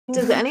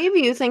Does any of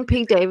you think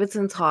Pete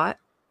Davidson's hot?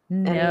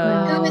 No.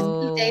 Who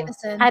is Pete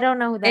Davidson? I don't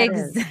know who that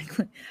is.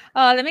 Exactly.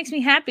 Oh, that makes me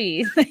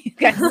happy. You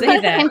guys say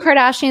that. Kim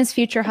Kardashian's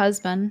future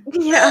husband.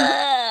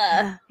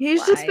 Yeah.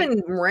 He's just Why?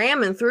 been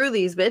ramming through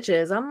these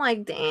bitches. I'm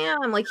like,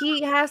 damn, like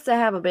he has to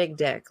have a big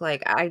dick.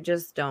 Like, I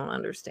just don't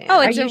understand. Oh,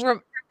 Are it's you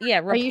reported.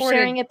 Are you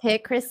sharing a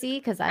pic, Chrissy?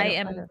 Because I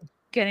am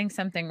getting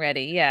something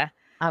ready. Yeah.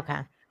 Okay.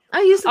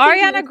 I used to think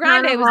he Ariana was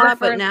Grande kinda was the hot,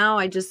 but first- now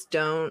I just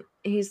don't.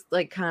 He's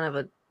like kind of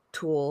a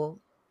tool.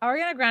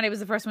 Ariana Grande was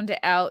the first one to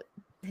out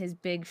his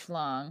big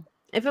schlong.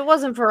 If it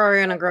wasn't for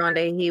Ariana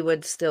Grande, he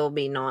would still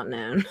be not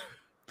known.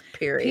 Pete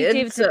Period.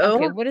 Davidson. So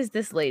Okay, what does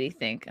this lady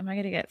think? Am I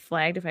gonna get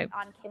flagged if I?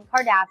 On Kim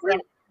Kardashian,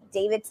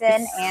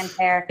 Davidson, and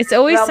their It's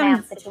always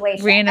romance some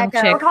situation. random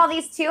chick. Recall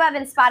these two have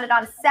been spotted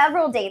on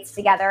several dates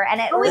together, and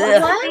it looks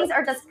like things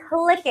are just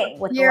clicking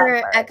with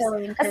You're lovebirds.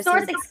 echoing, A Chrissy.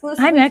 source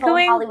exclusively I'm told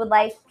echoing? Hollywood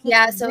Life he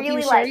Yeah, so if you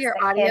really share likes your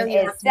that audio, Kim you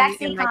is have to mute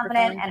sexy, your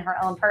confident, microphone. and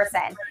her own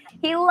person.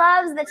 He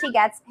loves that she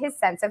gets his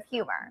sense of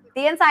humor.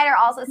 The insider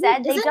also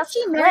said they Isn't just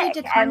she married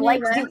click to and Kanye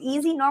like to do West?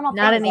 easy, normal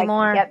Not things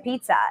anymore. like get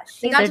pizza.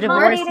 She's got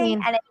accommodating,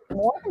 divorced. and it's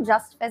more than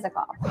just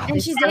physical.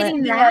 And she's Speaking dating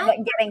of that?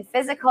 getting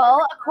physical,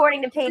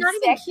 according to Page not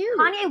even 6, cute.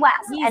 Kanye West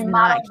He's and not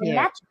model cute.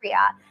 Demetria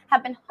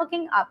have been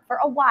hooking up for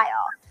a while.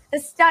 The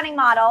stunning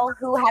model,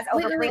 who has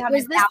over Wait, 300,000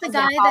 was this the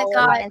guy that followers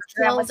got on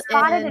Instagram, was killed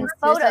spotted in in Suicide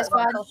photos on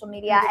Squad social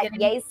media in the at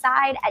beginning? Ye's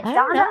side at I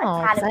don't Donda know, 'cause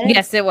I Academy's didn't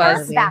Yes, it was.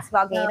 first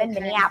basketball game in Okay.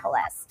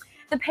 Minneapolis.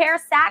 The pair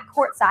sat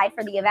courtside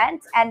for the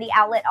event, and the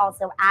outlet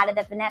also added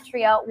that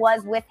Demetria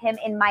was with him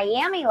in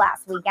Miami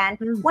last weekend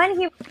when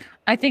he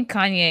I think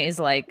Kanye is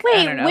like, I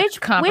Wait, don't know, which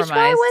compromised.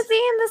 guy was he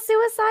in the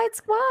Suicide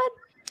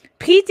Squad?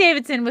 Pete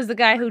Davidson was the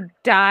guy who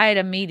died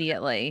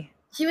immediately.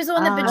 He was the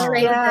one that Oh.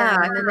 betrayed Yeah,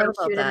 them, I and then forgot they about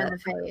shoot him in that.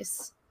 the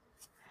face.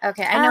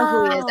 Okay, I know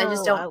who he is. I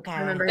just don't Oh, okay.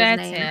 remember his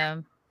That's name.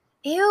 him.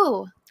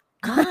 Ew.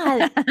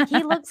 God,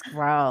 he looks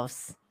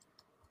gross.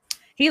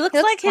 He looks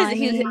He like looks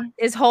his funny.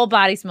 his whole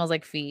body smells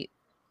like feet.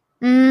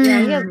 yeah,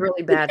 he has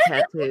really bad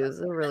tattoos.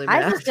 They're really I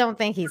bad. just don't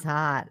think he's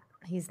hot.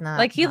 He's not.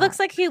 Like he hot. looks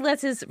like he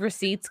lets his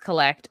receipts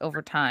collect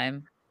over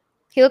time.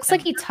 He looks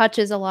like he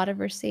touches a lot of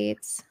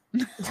receipts.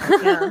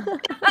 Yeah.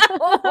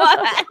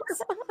 What?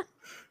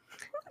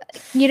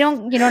 You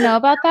don't know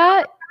about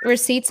that?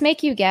 Receipts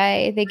make you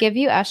gay. They give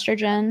you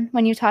estrogen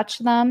when you touch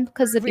them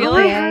because of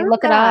Really? BPA.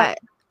 Look it up.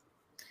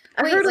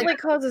 I Wait, heard like, it like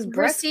causes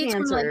breast receipts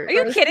from, like, cancer. Are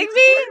you kidding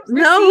me?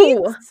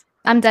 No. Receipts?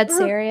 I'm dead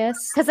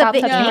serious. 'Cause of Stop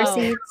the touching ink.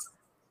 receipts.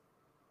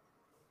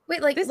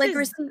 Wait, like This like is-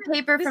 receipt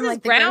paper this from is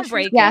like the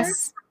grocery groundbreaking.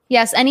 Yes.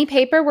 Yes. Any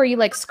paper where you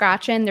like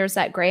scratch in, there's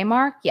that gray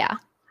mark. Yeah.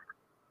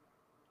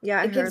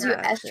 Yeah, I It gives heard you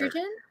that.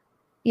 estrogen?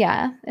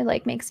 Yeah. It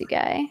like makes you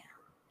gay.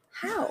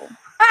 How?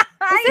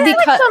 Is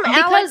this like some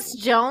because- Alex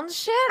Jones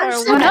shit or I'm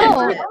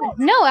what? so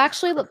No, no,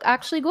 actually look,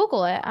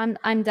 Google it.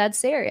 I'm dead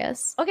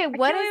serious. Okay,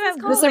 what is this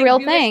This called? is a real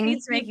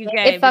thing. Make you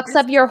gay, It but fucks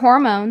up your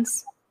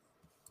hormones.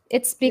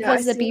 It's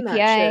because I've of the seen that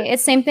BPA. shit.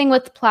 It's same thing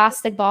with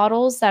plastic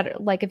bottles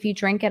that like if you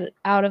drink it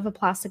out of a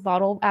plastic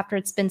bottle after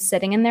it's been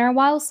sitting in there a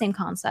while, same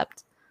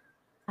concept.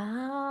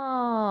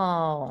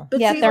 Oh. But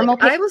Yeah, see, thermal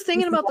like, I paper was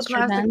thinking is about the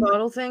plastic estrogen.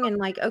 bottle thing and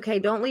like, okay,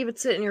 don't leave it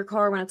sit in your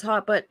car when it's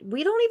hot, but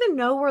we don't even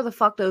know where the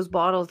fuck those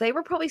bottles. They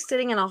were probably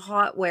sitting in a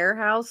hot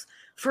warehouse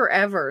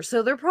forever.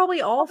 So they're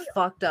probably all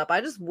fucked up.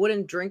 I just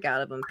wouldn't drink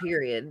out of them,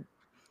 period.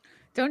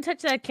 Don't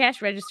touch that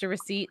cash register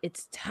receipt.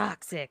 It's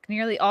toxic.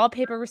 Nearly all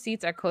paper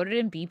receipts are coated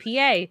in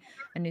BPA,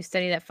 a new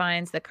study that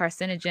finds the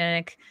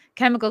carcinogenic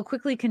chemical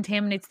quickly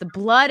contaminates the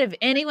blood of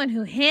anyone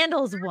who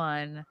handles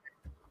one.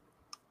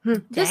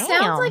 This Damn.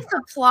 sounds like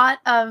the plot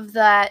of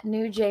that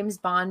new James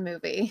Bond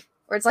movie,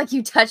 where it's like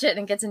you touch it and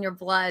it gets in your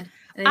blood.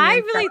 And then I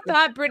you're really infected.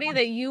 thought, Brittany,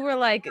 that you were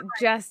like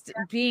just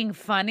being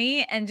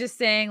funny and just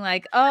saying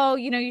like, oh,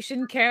 you know, you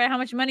shouldn't care about how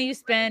much money you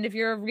spend if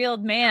you're a real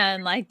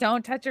man. Like,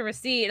 don't touch a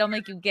receipt; it'll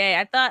make you gay.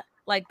 I thought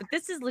like, but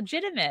this is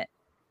legitimate.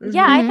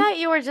 Yeah, I Mhm. thought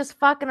you were just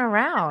fucking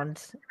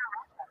around.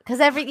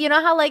 Because you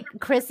know how like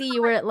Chrissy,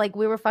 you were like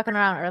we were fucking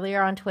around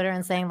earlier on Twitter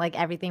and saying like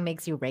everything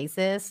makes you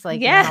racist, like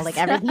you know how, like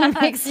Yes. everything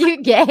makes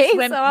you gay.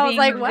 Swim, So I was being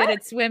like, good what?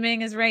 at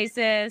swimming is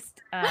racist.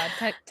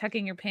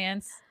 Tucking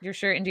your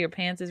shirt into your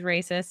pants is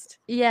racist.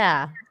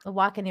 Yeah,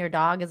 walking your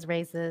dog is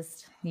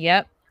racist.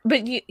 Yep.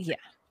 But yeah.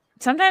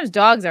 Sometimes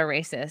dogs are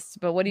racist,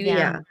 but what do you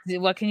Yeah.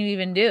 what can you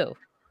even do?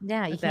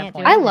 Yeah, you At that can't. Do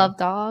point. I anything. love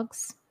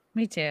dogs.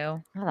 Me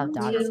too. I love Me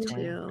dogs too.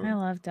 too. I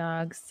love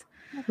dogs.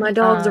 My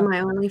dogs are Um, my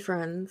only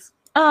friends.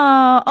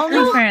 Oh,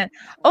 only friend.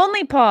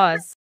 Only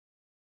paws.